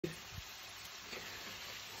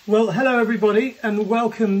Well, hello everybody and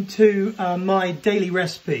welcome to my daily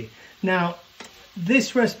recipe. Now,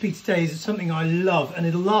 this recipe today is something I love and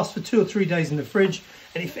it'll last for 2 or 3 days in the fridge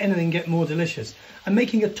and if anything get more delicious. I'm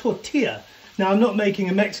making a tortilla. Now, I'm not making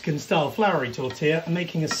a Mexican style floury tortilla, I'm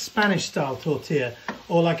making a Spanish style tortilla,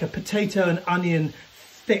 or like a potato and onion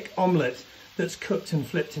thick omelette that's cooked and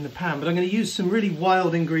flipped in the pan, but I'm going to use some really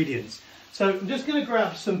wild ingredients. So I'm just going to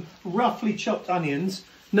grab some roughly chopped onions,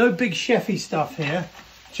 no big chefy stuff here,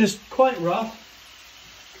 just quite rough.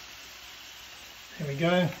 Here we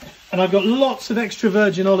go. And I've got lots of extra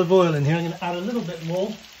virgin olive oil in here. I'm going to add a little bit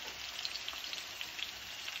more.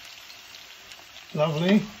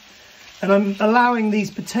 Lovely. And I'm allowing these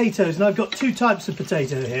potatoes, and I've got 2 types of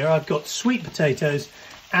potato here. I've got sweet potatoes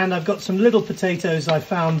and I've got some little potatoes I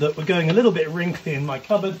found that were going a little bit wrinkly in my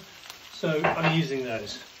cupboard, so I'm using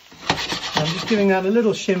those. And I'm just giving that a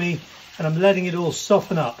little shimmy and I'm letting it all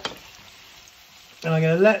soften up. And I'm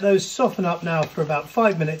going to let those soften up now for about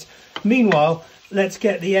 5 minutes. Meanwhile, let's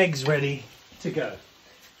get the eggs ready to go.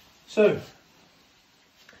 So,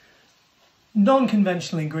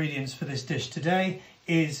 non-conventional ingredients for this dish today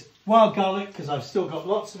is wild garlic, because I've still got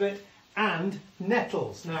lots of it, and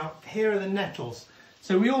nettles. Now, here are the nettles.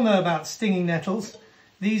 So we all know about stinging nettles.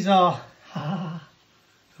 These are,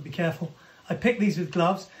 be careful, I picked these with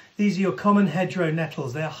gloves. These are your common hedgerow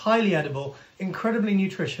nettles. They are highly edible, incredibly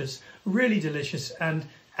nutritious, really delicious, and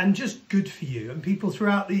just good for you. And people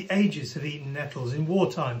throughout the ages have eaten nettles. In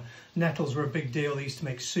wartime, nettles were a big deal. They used to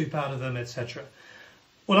make soup out of them, etc.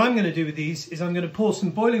 What I'm going to do with these is I'm going to pour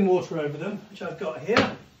some boiling water over them, which I've got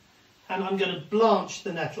here, and I'm going to blanch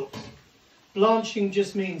the nettles. Blanching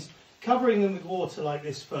just means covering them with water like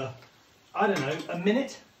this for, I don't know, a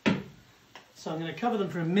minute. So I'm going to cover them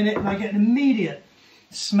for a minute and I get an immediate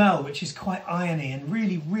smell which is quite irony and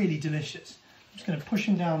really, really delicious. I'm just going to push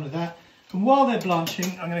them down with that. And while they're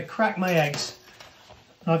blanching, I'm going to crack my eggs.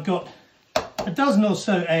 And I've got a dozen or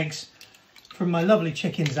so eggs from my lovely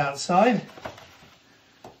chickens outside.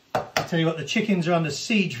 I tell you what, the chickens are under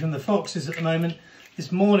siege from the foxes at the moment.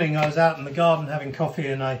 This morning I was out in the garden having coffee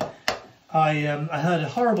and I heard a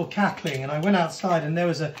horrible cackling and I went outside and there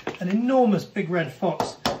was an enormous big red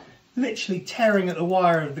fox literally tearing at the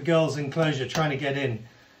wire of the girls' enclosure trying to get in.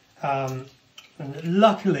 And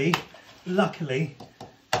luckily,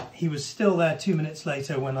 he was still there 2 minutes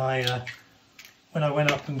later when I went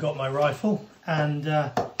up and got my rifle, and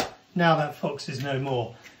now that fox is no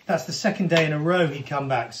more. That's the 2nd day in a row he come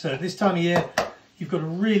back. So this time of year, you've got to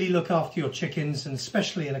really look after your chickens, and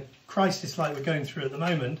especially in a crisis like we're going through at the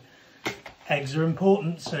moment, eggs are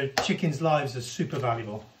important, so chickens' lives are super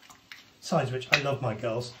valuable. Besides which, I love my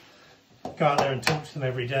girls. Go out there and talk to them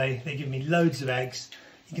every day. They give me loads of eggs.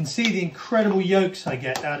 You can see the incredible yolks I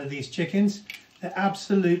get out of these chickens. They're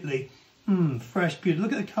absolutely fresh beauty.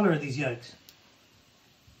 Look at the colour of these yolks.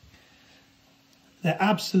 They're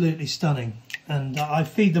absolutely stunning. And I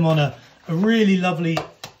feed them on a really lovely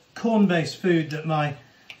corn-based food that my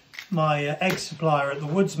egg supplier at the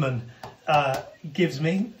Woodsman gives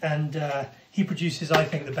me, and he produces, I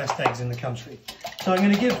think, the best eggs in the country. So I'm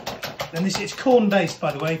going to give, and it's corn-based,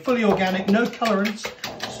 by the way, fully organic, no colorants,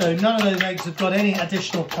 so none of those eggs have got any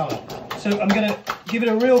additional colour. So I'm going to give it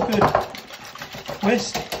a real good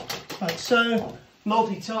twist, like so,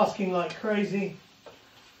 multitasking like crazy.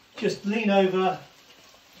 Just lean over,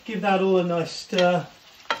 give that all a nice stir.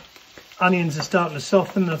 Onions are starting to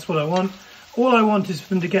soften, that's what I want. All I want is for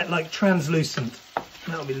them to get like translucent.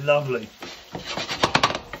 That'll be lovely.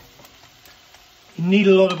 You need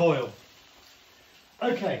a lot of oil.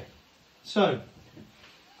 Okay, so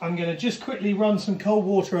I'm going to just quickly run some cold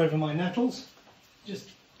water over my nettles, just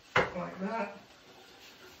like that.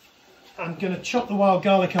 I'm going to chop the wild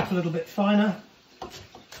garlic up a little bit finer.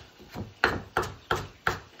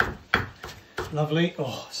 Lovely.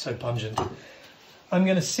 Oh, so pungent. I'm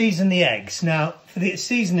going to season the eggs. Now, for the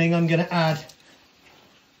seasoning, I'm going to add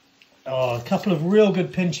a couple of real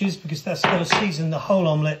good pinches, because that's going to season the whole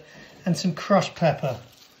omelette, and some crushed pepper.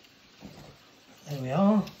 There we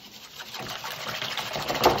are.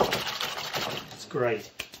 That's great.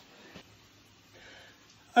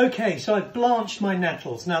 Okay, so I've blanched my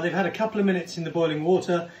nettles. Now, they've had a couple of minutes in the boiling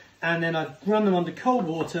water, and then I've run them under cold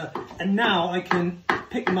water, and now I can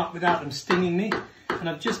pick them up without them stinging me. And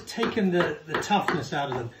I've just taken the toughness out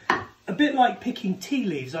of them. A bit like picking tea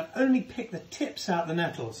leaves, I only pick the tips out of the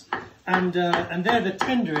nettles. And they're the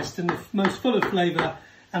tenderest and the most full of flavour,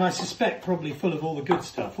 and I suspect probably full of all the good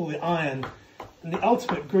stuff, all the iron, and the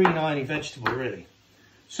ultimate green irony vegetable, really.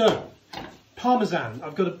 So, Parmesan.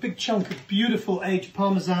 I've got a big chunk of beautiful aged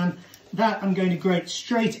Parmesan. That I'm going to grate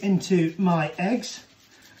straight into my eggs.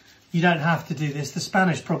 You don't have to do this. The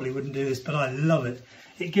Spanish probably wouldn't do this, but I love it.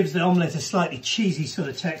 It gives the omelette a slightly cheesy sort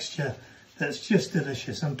of texture that's just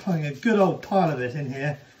delicious. I'm putting a good old pile of it in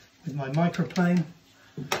here with my microplane.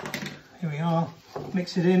 Here we are.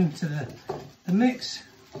 Mix it into the mix.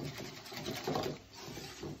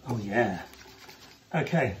 Oh yeah.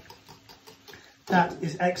 Okay. That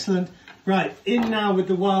is excellent. Right, in now with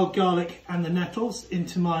the wild garlic and the nettles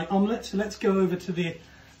into my omelette. So let's go over to the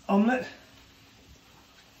omelette.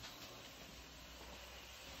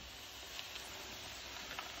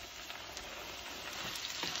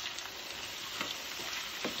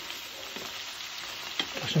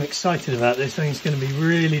 Gosh, I'm excited about this. I think it's going to be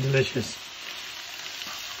really delicious.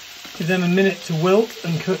 Give them a minute to wilt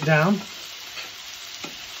and cook down.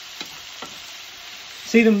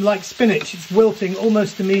 See them like spinach, it's wilting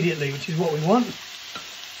almost immediately, which is what we want.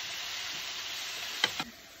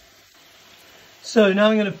 So now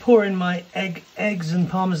I'm going to pour in my eggs and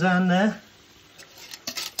parmesan there,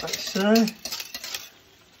 like so.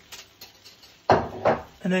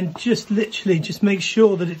 And then just literally just make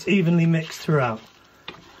sure that it's evenly mixed throughout.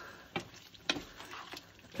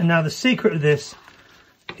 And now the secret of this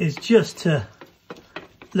is just to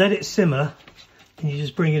let it simmer. And you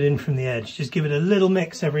just bring it in from the edge. Just give it a little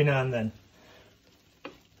mix every now and then.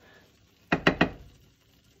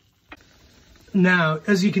 Now,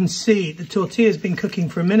 as you can see, the tortilla's been cooking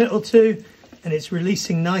for a minute or two and it's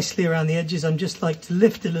releasing nicely around the edges. I'm just like to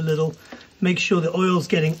lift it a little, make sure the oil's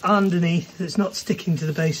getting underneath, that it's not sticking to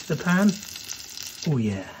the base of the pan. Oh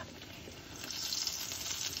yeah.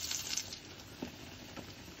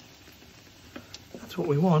 That's what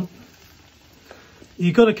we want.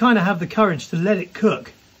 You've got to kind of have the courage to let it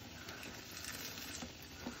cook.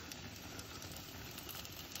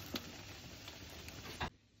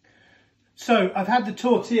 So I've had the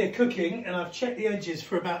tortilla cooking and I've checked the edges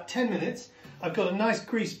for about 10 minutes. I've got a nice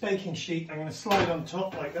greased baking sheet. I'm going to slide on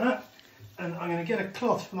top like that. And I'm going to get a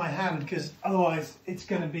cloth for my hand because otherwise it's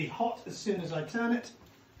going to be hot as soon as I turn it.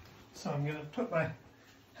 So I'm going to put my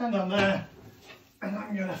hand on there and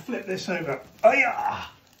I'm going to flip this over. Oh yeah!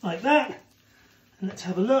 Like that. And let's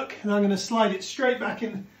have a look, and I'm going to slide it straight back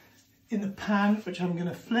in the pan, which I'm going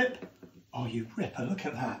to flip. Oh, you ripper, look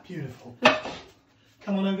at that, beautiful.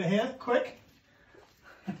 Come on over here, quick.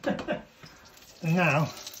 And now, I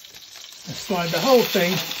slide the whole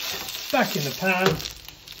thing back in the pan,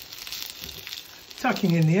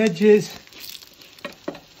 tucking in the edges,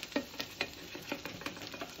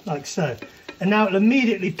 like so. And now it'll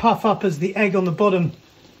immediately puff up as the egg on the bottom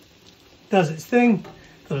does its thing.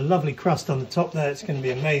 Got a lovely crust on the top there, it's going to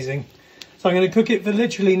be amazing. So I'm going to cook it for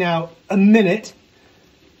literally now a minute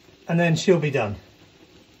and then she'll be done.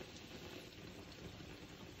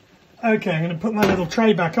 Okay, I'm going to put my little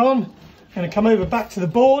tray back on. I'm going to come over back to the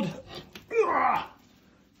board. I'm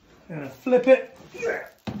going to flip it.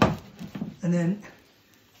 And then,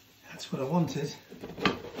 that's what I wanted.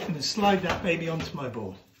 I'm going to slide that baby onto my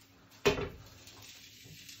board.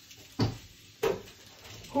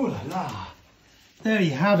 Oh la la. There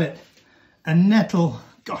you have it, a nettle,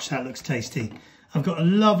 gosh that looks tasty. I've got a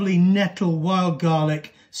lovely nettle wild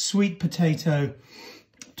garlic sweet potato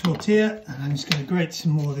tortilla and I'm just going to grate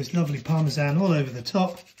some more of this lovely parmesan all over the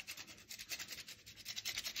top.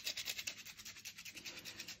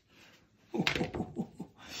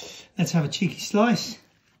 Let's have a cheeky slice.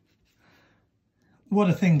 What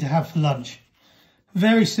a thing to have for lunch.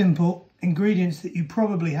 Very simple ingredients that you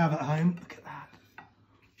probably have at home. Look at that.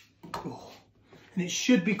 Oh. And it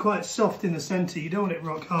should be quite soft in the centre. You don't want it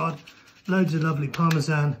rock hard. Loads of lovely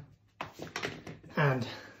parmesan. And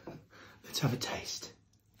let's have a taste.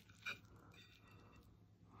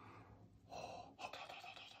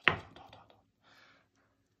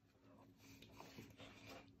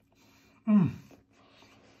 Mmm.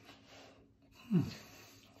 Mm.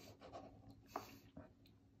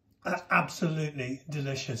 That's absolutely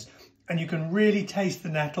delicious. And you can really taste the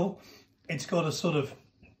nettle. It's got a sort of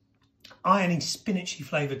irony, spinachy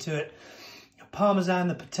flavour to it. The parmesan,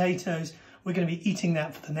 the potatoes, we're going to be eating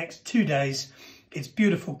that for the next 2 days. It's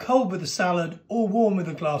beautiful, cold with a salad or warm with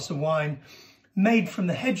a glass of wine, made from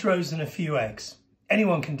the hedgerows and a few eggs.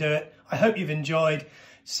 Anyone can do it. I hope you've enjoyed.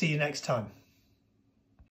 See you next time.